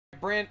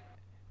Brand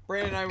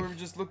and I were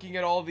just looking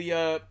at all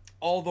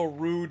the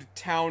rude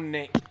town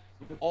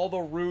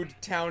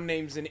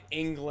names in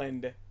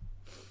England.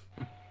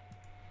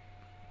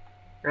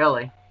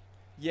 Really?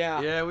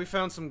 Yeah. Yeah, we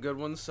found some good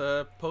ones.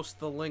 Post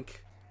the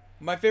link.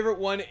 My favorite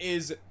one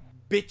is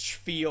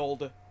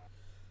Bitchfield.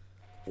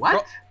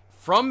 What?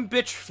 From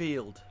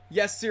Bitchfield.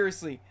 Yes,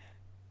 seriously.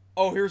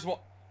 Oh, here's one.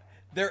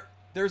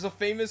 There's a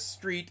famous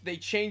street. They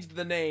changed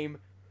the name,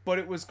 but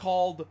it was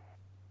called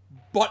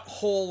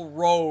Butthole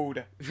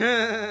Road.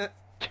 I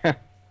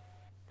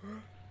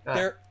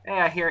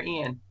hear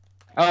Ian.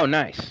 Oh,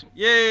 nice.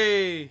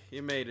 Yay!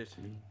 You made it.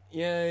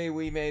 Yay,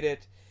 we made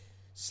it.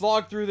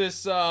 Slog through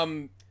this.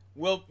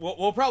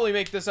 We'll probably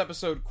make this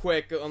episode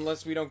quick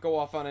unless we don't go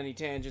off on any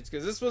tangents,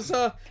 because this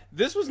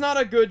was not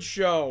a good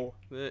show.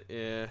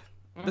 Yeah.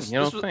 You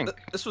don't think?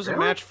 This was Really? a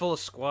match full of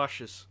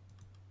squashes.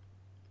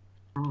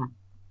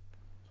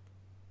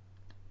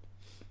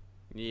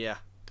 Yeah.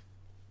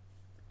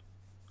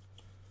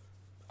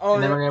 Oh,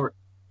 And then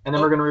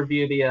we're gonna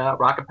review the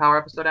Rocket Power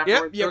episode Yep,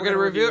 afterwards. yeah, we're gonna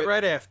review it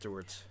right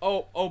afterwards.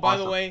 Oh, by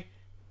the Awesome. way,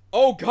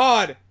 oh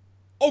god,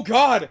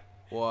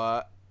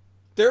 What?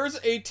 there's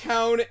a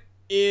town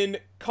in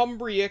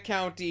Cumbria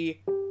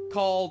County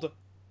called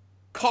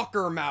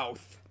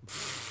Cockermouth.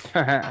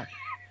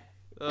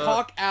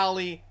 Cock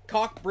Alley,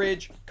 Cock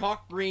Bridge,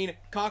 Cock Green,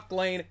 Cock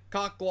Lane,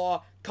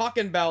 Cocklaw,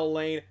 Cockenbell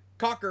Lane,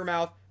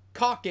 Cockermouth,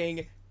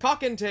 Cocking,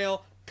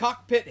 Cockentail,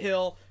 Cockpit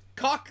Hill,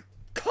 Cock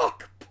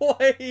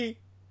Play,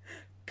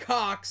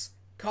 Cox,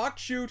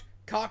 Cockshoot,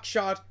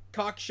 Cockshot,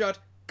 Cockshut,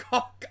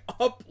 Cock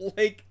Up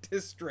Lake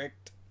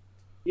District.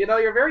 You know,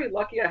 you're very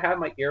lucky I have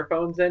my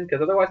earphones in,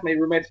 because otherwise my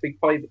roommates would be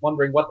probably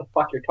wondering what the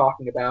fuck you're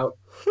talking about.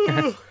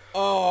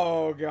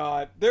 Oh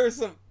god, there's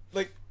some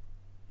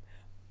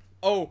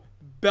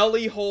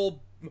belly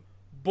hole,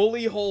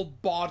 bully hole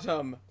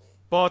bottom.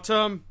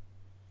 Bottom.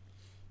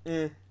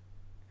 You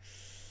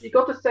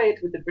got to say it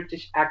with a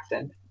British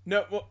accent.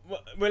 No,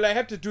 well, I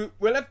have to do.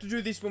 We'll have to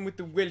do this one with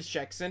the Welsh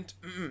accent.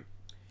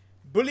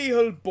 Bully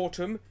hole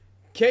bottom,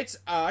 Kate's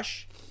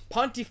Ash,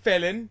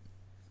 Pontyfelin,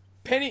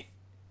 Penny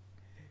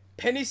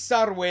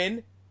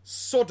Sarwen,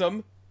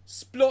 Sodom,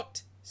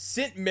 Splot,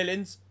 St.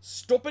 Millins,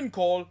 Stop and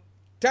Call,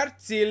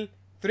 Tertsil,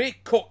 Three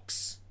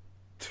Cooks.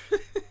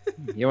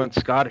 You went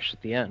Scottish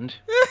at the end.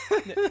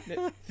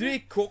 Three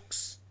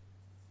Cooks.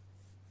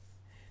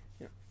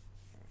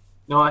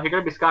 No, if you're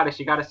gonna be Scottish,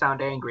 you gotta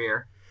sound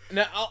angrier.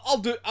 Now I'll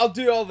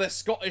do all the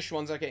Scottish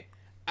ones. Okay,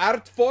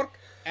 Ardfork,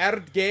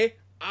 Ardgay,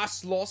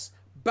 Aslos,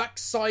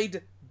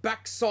 Backside.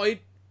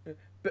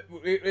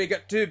 We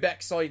got two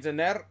backsides in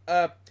there.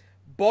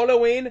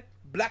 Ballowane,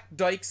 Black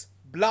Dykes,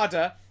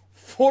 Bladder,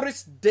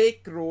 Forest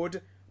Dake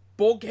Road,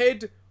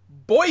 Boghead,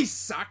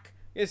 Boysack.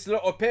 It's a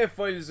lot of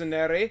pedophiles in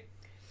there,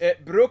 eh?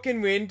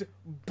 Broken Wind,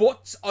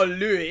 Butts o'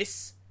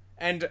 Lewis,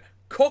 and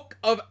Cock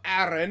of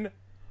Arran,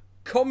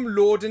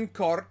 Cumloden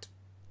Court,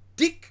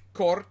 Dick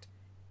Court,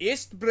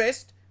 East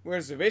Breast.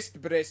 Where's the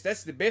West Breast?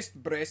 That's the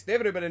best breast.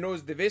 Everybody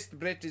knows the West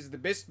Breast is the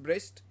best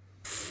breast.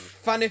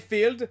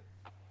 Fannyfield.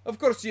 Of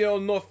course, you all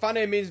know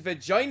Fanny means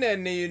vagina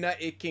in the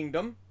United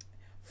Kingdom.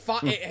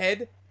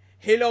 Fathead.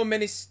 Hello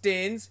Many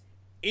Stains.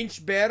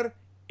 Inchbear.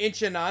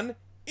 Inchanan.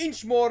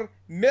 Inchmore.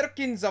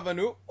 Merkins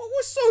Avenue.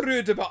 What's so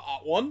rude about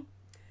that one?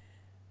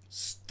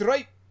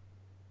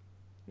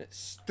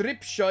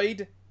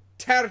 Stripshide.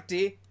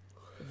 Tarty.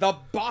 The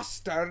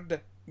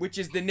Bastard, which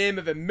is the name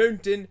of a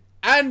mountain,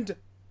 and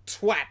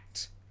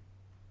Twat.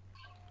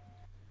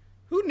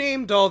 Who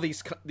named all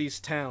these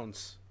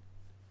towns?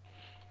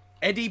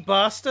 Eddie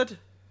Bastard?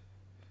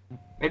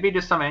 Maybe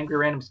just some angry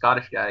random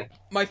Scottish guy.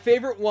 My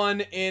favorite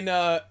one in,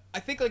 I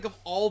think, like, of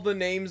all the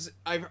names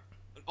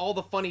all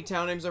the funny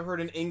town names I've heard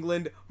in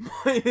England,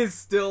 mine is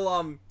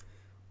still,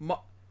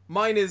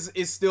 mine is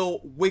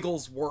still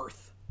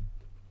Wigglesworth.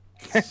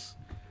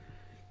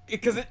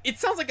 Because it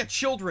sounds like a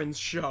children's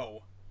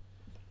show.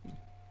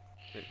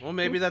 Well,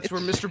 maybe that's where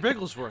Mr.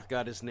 Bigglesworth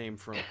got his name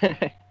from.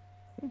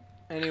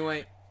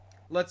 Anyway,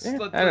 let's I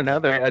don't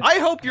know. I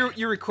hope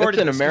you recorded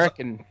It's an this, 'cause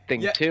American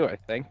thing Yeah. too, I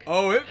think.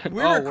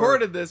 we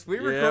recorded this. We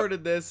Yep.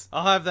 recorded this.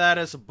 I'll have that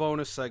as a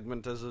bonus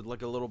segment, as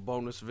like a little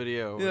bonus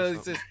video. or Yeah,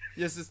 it's something.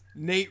 just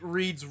Nate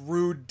reads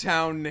rude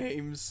town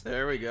names.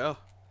 There we go.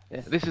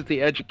 Yeah, this is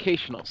the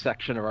educational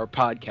section of our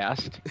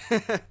podcast.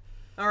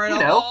 All right, You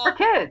know, for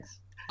kids.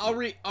 I'll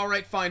read. All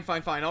right, fine.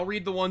 I'll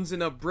read the ones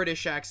in a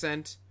British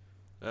accent.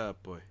 Oh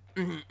boy.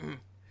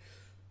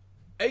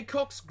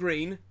 Acox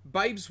Green,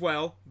 Babes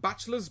Well,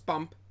 Bachelor's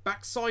Bump,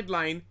 Backside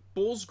Lane,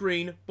 Balls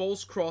Green,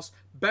 Balls Cross,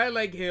 Bear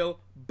Leg Hill,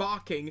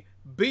 Barking,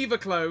 Beaver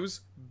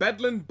Close,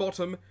 Bedland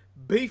Bottom,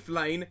 Beef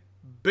Lane,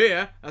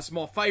 Beer, that's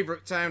my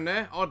favourite town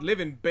there, I'd live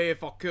in Beer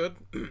if I could,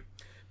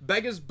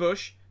 Beggar's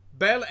Bush,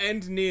 Bell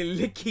End near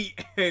Licky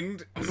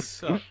End,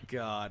 Oh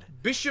God.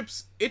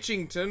 Bishop's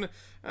Itchington,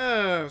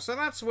 oh, so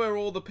that's where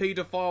all the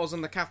paedophiles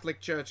in the Catholic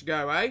Church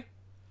go, eh?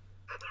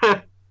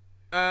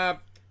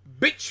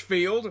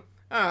 Bitchfield,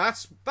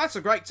 that's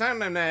a great town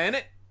name there,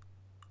 innit?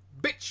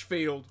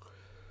 Bitchfield.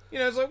 You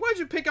know, it's like, where'd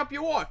you pick up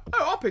your wife?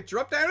 Oh, I picked her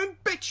up down in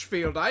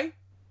Bitchfield, eh?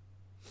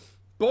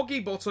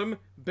 Boggy Bottom,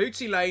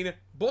 Booty Lane,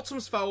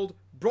 Bottoms Fold,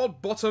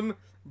 Broad Bottom,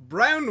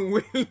 Brown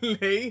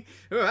Willie.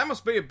 Oh, that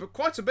must be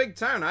quite a big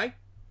town,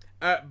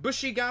 eh?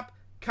 Bushy Gap,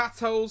 Cat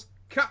Holes,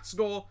 Cat's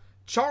Door,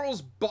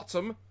 Charles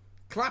Bottom,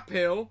 Clap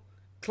Hill,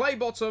 Clay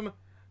Bottom,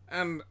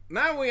 and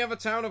now we have a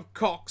town of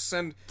Cocks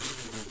and...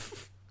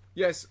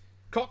 yes,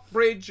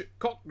 Cockbridge,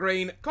 Cock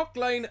Green, Cock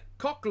Lane,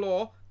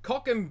 Cocklaw,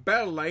 Cock and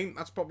Bell Lane,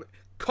 that's probably...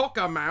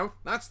 Cockermouth,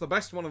 that's the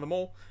best one of them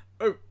all.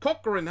 Oh,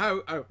 Cocker and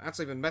Hoe, oh,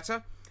 that's even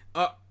better.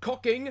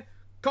 Cocking,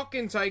 Cock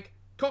Intake,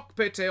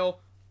 Cockpit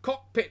Hill,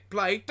 Cockpit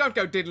Play, don't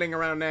go diddling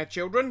around there,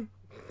 children.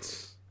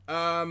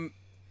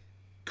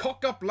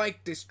 Cock Up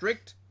Lake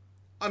District,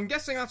 I'm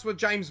guessing that's where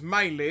James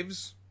May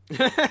lives,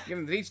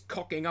 given that he's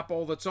cocking up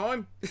all the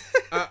time.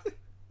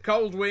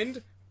 Cold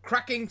Wind,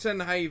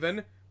 Crackington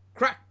Haven,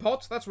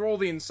 Crackpot, that's where all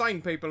the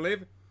insane people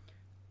live.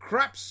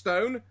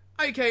 Crapstone,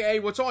 aka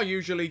what I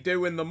usually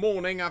do in the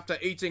morning after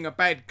eating a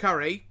bad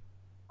curry.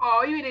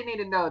 Oh, you didn't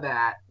need to know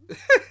that.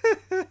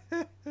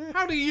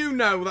 How do you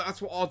know that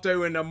that's what I'll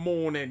do in the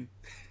morning?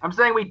 I'm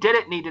saying we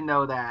didn't need to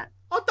know that.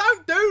 I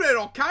don't do that,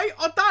 okay?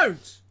 I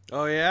don't.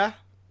 Oh, yeah?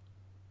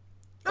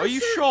 Are you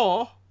That's it.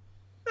 sure?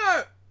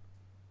 No.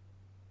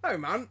 No,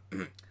 man.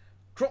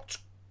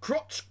 Crotch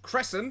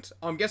Crescent,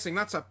 I'm guessing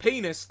that's a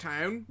penis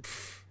town.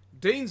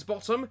 Dean's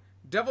Bottom,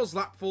 Devil's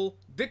Lapful,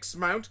 Dick's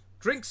Mount,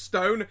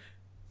 Drinkstone.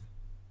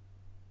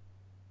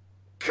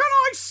 Can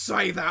I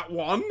say that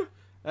one?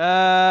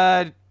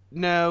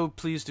 No,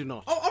 please do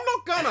not. Oh, I'm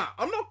not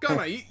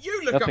gonna.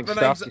 You look Nothing up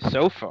the names. stopped you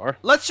so far.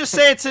 Let's just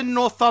say it's in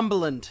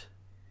Northumberland.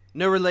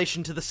 No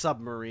relation to the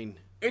submarine.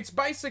 It's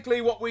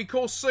basically what we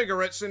call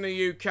cigarettes in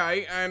the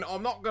UK, and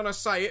I'm not gonna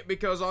say it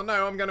because I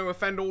know I'm going to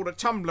offend all the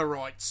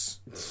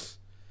Tumblrites.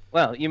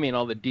 Well, you mean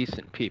all the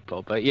decent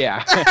people, but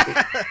yeah.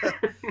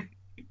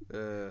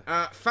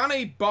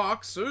 Fanny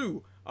Barks.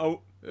 Ooh.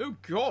 Oh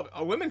God.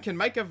 A woman can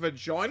make a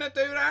vagina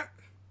do that?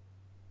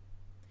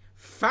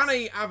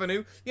 Fanny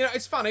Avenue. You know,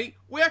 it's funny.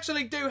 We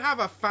actually do have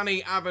a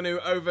Fanny Avenue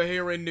over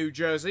here in New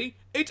Jersey.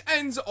 It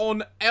ends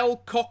on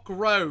Elcock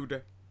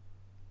Road.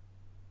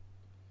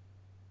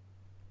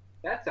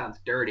 That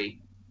sounds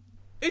dirty.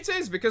 It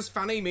is, because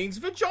Fanny means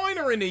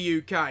vagina in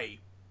the UK.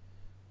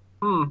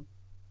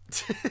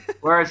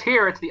 Whereas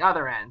here, it's the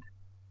other end.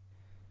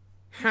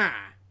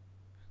 Ha.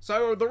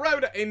 So the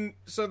road in...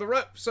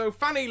 So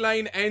Fanny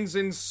Lane ends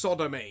in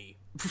sodomy.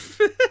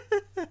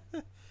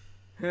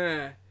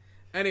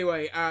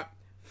 Anyway,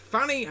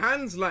 Fanny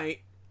Hands Lane,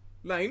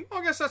 I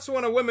guess that's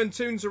when a woman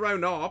tunes her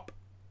own harp.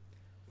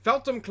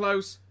 Feltham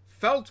Close,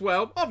 felt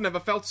well, I've never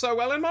felt so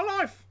well in my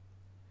life.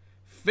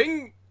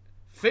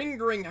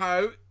 Fingering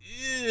Hoe,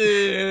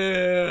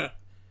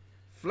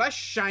 Flesh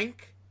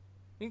Shank,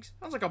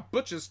 sounds like a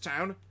butcher's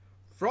town.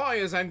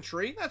 Friar's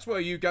Entry, that's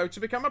where you go to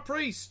become a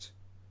priest.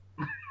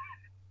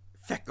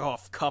 Feck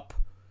off, cup.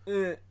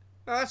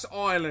 That's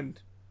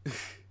Ireland.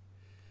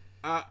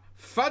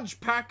 Fudge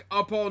Pack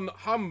upon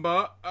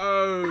Humber.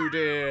 Oh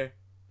dear.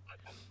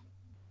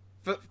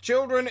 For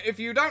children, if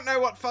you don't know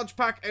what Fudge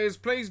Pack is,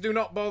 please do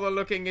not bother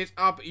looking it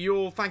up.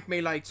 You'll thank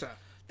me later.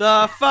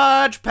 The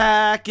Fudge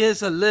Pack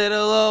is a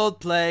little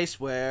old place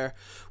where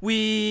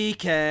we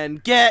can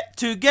get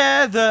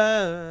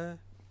together.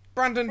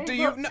 Brandon,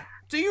 Hey,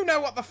 do you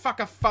know what the fuck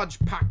a Fudge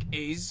Pack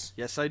is?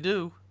 Yes, I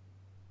do.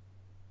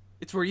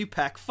 It's where you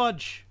pack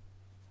fudge.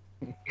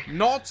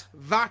 Not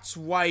that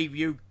way,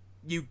 you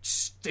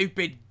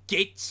stupid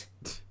git.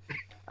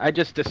 I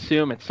just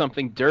assume it's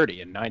something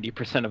dirty, and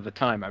 90% of the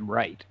time I'm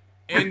right.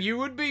 And you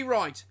would be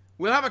right.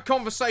 We'll have a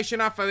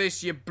conversation after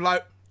this, you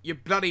bloody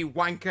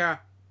wanker.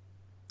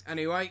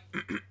 Anyway,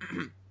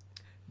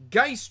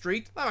 Gay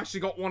Street. They've actually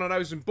got one of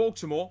those in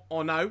Baltimore.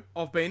 I know,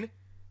 I've been.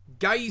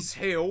 Gay's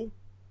Hill.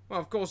 Well,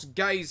 of course,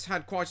 gays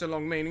had quite a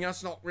long meaning.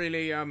 That's not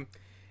really,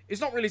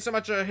 it's not really so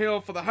much a hill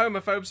for the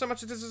homophobes, so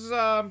much as this is,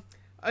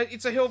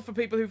 it's a hill for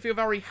people who feel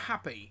very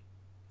happy.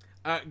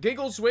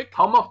 Giggleswick.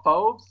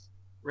 Homophobes?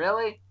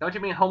 Really? Don't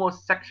you mean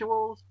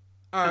homosexuals?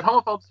 Because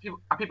homophobes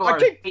are people who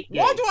hate gays.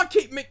 Why do I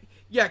keep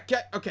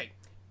okay.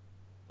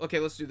 Okay,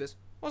 let's do this.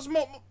 Well, it's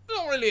not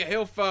really a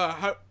hill for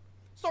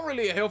it's not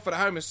really a hill for the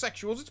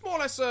homosexuals. It's more or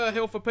less a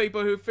hill for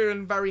people who are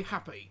feeling very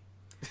happy.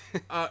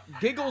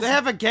 Giggles. They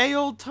have a gay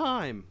old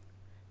time.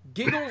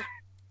 Giggleswick.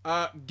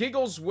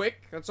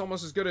 That's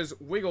almost as good as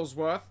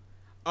Wigglesworth.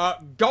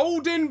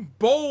 Golden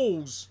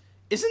Balls.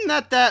 Isn't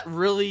that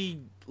really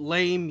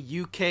lame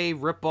UK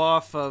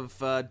ripoff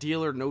of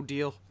Deal or No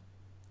Deal?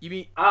 You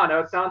mean? I don't know.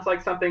 It sounds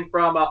like something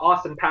from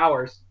Austin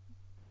Powers.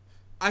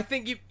 I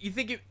think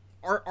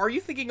are you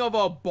thinking of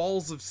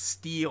Balls of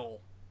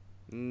Steel?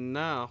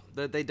 No,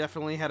 they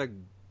definitely had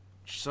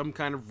some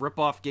kind of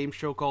ripoff game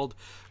show called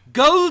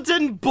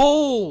Golden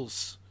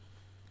Balls.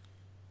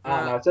 I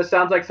don't know. It just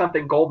sounds like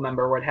something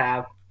Goldmember would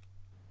have.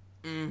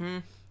 Mm-hmm.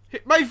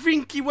 Hit my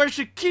Vinky, where's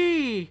your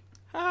key?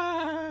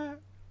 Gravelly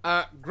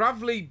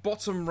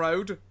Bottom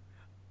Road.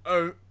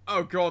 Oh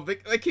god,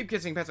 they keep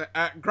getting better.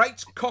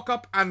 Great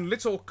Cockup and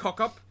Little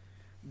Cockup.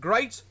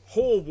 Great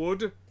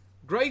Horwood.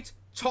 Great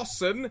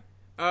Tosson.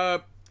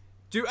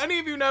 Do any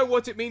of you know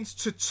what it means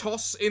to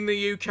toss in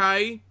the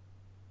UK?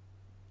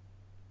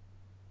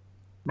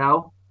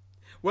 No.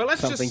 Well,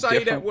 let's Something just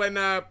say different.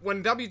 that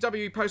when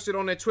WWE posted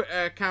on their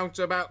Twitter account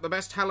about the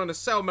best Hell in a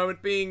Cell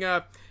moment being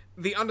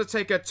The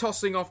Undertaker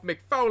tossing off Mick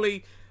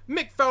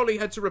Foley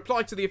had to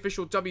reply to the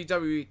official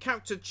WWE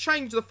account to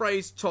change the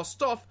phrase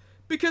tossed off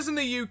because in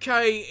the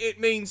UK it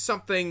means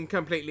something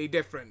completely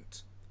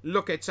different.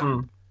 Look it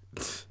up.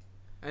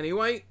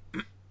 Anyway,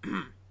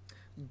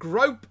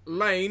 Grope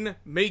Lane,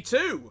 me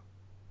too.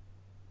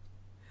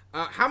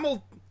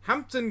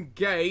 Hampton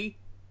Gay,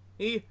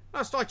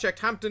 last I checked,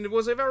 Hampton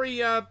was a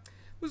very,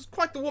 was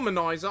quite the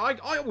womanizer.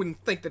 I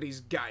wouldn't think that he's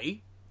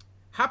gay.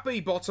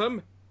 Happy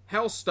Bottom,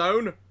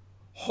 Hellstone,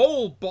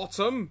 Hole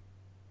Bottom,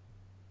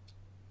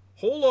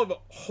 Hall of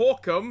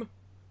Hawcombe,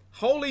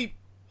 Holy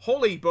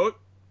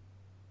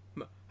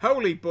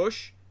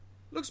Bush,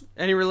 looks...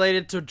 Any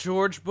related to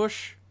George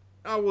Bush?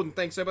 I wouldn't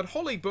think so, but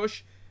Holly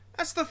Bush,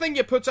 that's the thing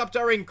you put up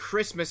during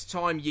Christmas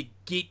time, you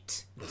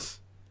git.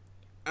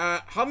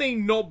 Honey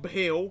Knob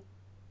Hill,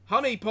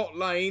 Honey Pot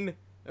Lane,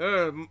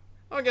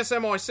 I guess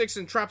MI6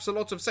 entraps a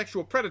lot of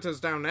sexual predators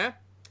down there.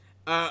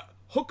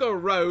 Hooker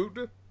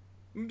Road,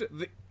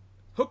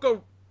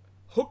 Hooker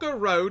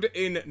Road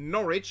in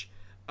Norwich,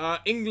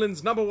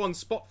 England's #1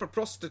 spot for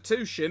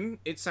prostitution,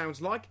 it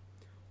sounds like.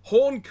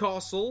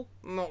 Horncastle,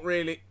 not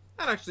really.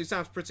 That actually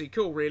sounds pretty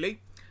cool,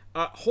 really.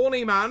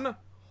 Horny Man,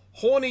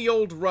 Horny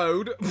Old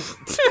Road.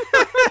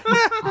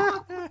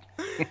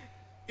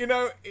 You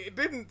know, it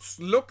didn't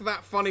look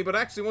that funny, but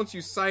actually once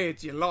you say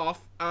it, you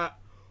laugh.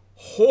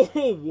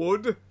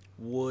 Horwood.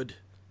 Wood.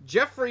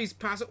 Jeffrey's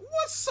Passage.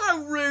 What's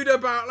so rude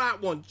about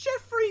that one?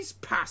 Jeffrey's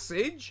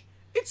Passage?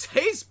 It's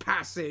his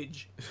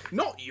passage,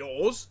 not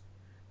yours.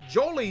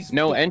 Jolly's...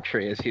 No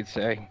entry, as he'd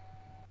say.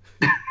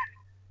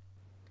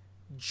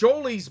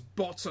 Jolly's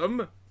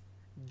Bottom.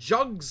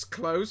 Jug's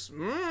Close.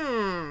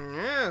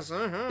 Yes,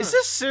 Is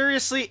this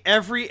seriously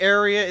every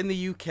area in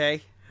the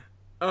UK?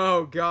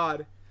 Oh,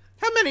 God.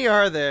 How many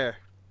are there?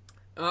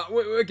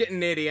 We're getting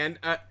near the end.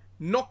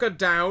 Knock her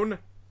down.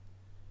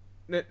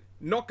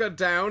 Knock her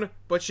down,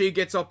 but she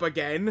gets up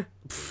again.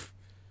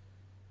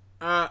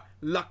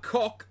 La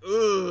Coque.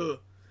 Ugh.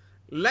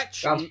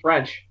 Sounds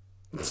French.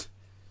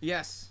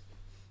 Yes.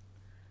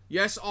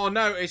 Yes, I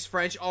know it's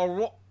French.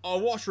 I'll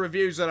watch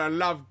reviews of the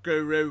Love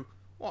Guru.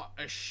 What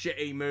a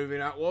shitty movie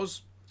that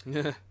was.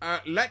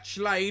 Lech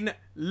Lane,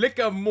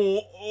 Liquor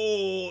More,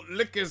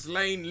 Liquor's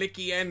Lane,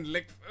 Licky End,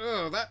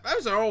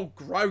 those are all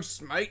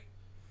gross, mate.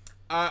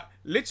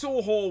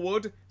 Little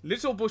Horwood,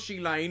 Little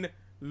Bushy Lane,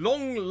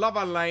 Long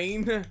Lover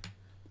Lane,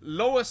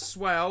 Lower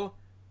Swell,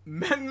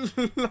 Men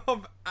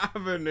Love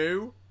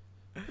Avenue.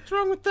 What's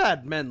wrong with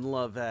that, Men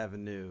Love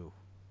Avenue?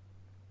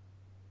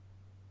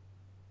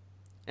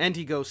 And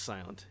he goes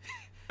silent.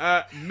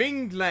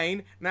 Ming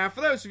Lane. Now,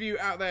 for those of you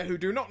out there who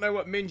do not know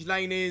what Minge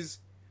Lane is,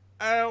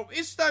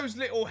 it's those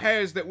little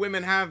hairs that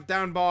women have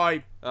down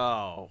by...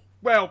 Oh.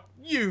 Well,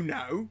 you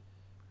know.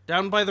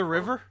 Down by the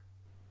river?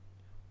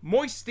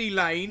 Moisty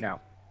Lane. No.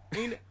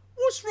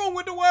 What's wrong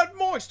with the word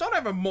moist? I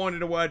never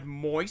minded the word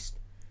moist.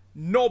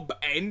 Knob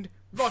End.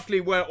 Likely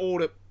where all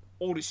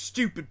the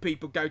stupid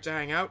people go to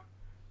hang out.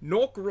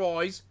 North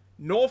Rise.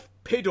 North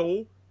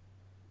Piddle.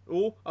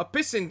 Oh, a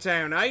pissing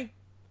town, eh?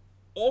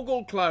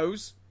 Ogle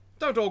Close.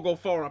 Don't all go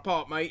far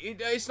apart, mate.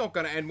 It's not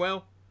going to end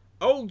well.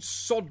 Old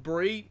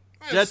Sodbury.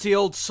 Dirty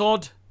old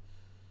sod.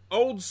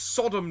 Old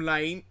Sodom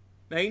Lane.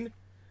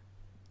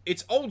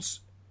 It's Old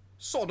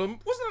Sodom.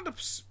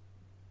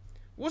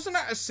 Wasn't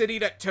that a city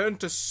that turned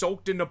to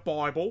salt in the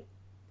Bible?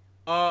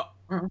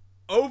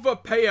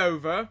 Overpay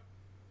over.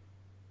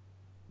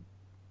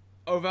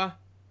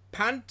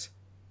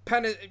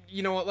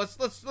 You know what?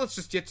 Let's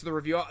just get to the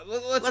review.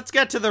 Let's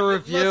get to the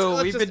review.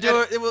 let's We've just been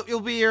doing.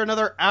 You'll be here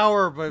another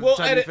hour by the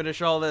time you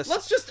finish all this.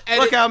 Let's just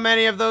edit. Look how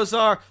many of those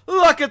are.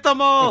 Look at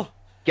them all.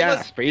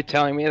 Gasp! Are you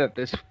telling me that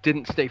this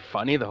didn't stay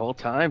funny the whole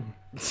time?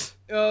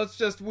 It's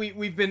just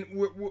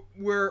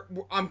we're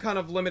I'm kind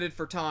of limited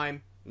for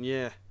time.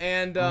 Yeah.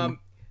 And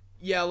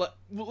yeah.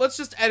 Let's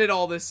just edit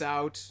all this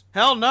out.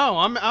 Hell no.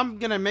 I'm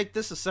gonna make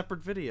this a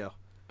separate video.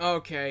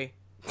 Okay.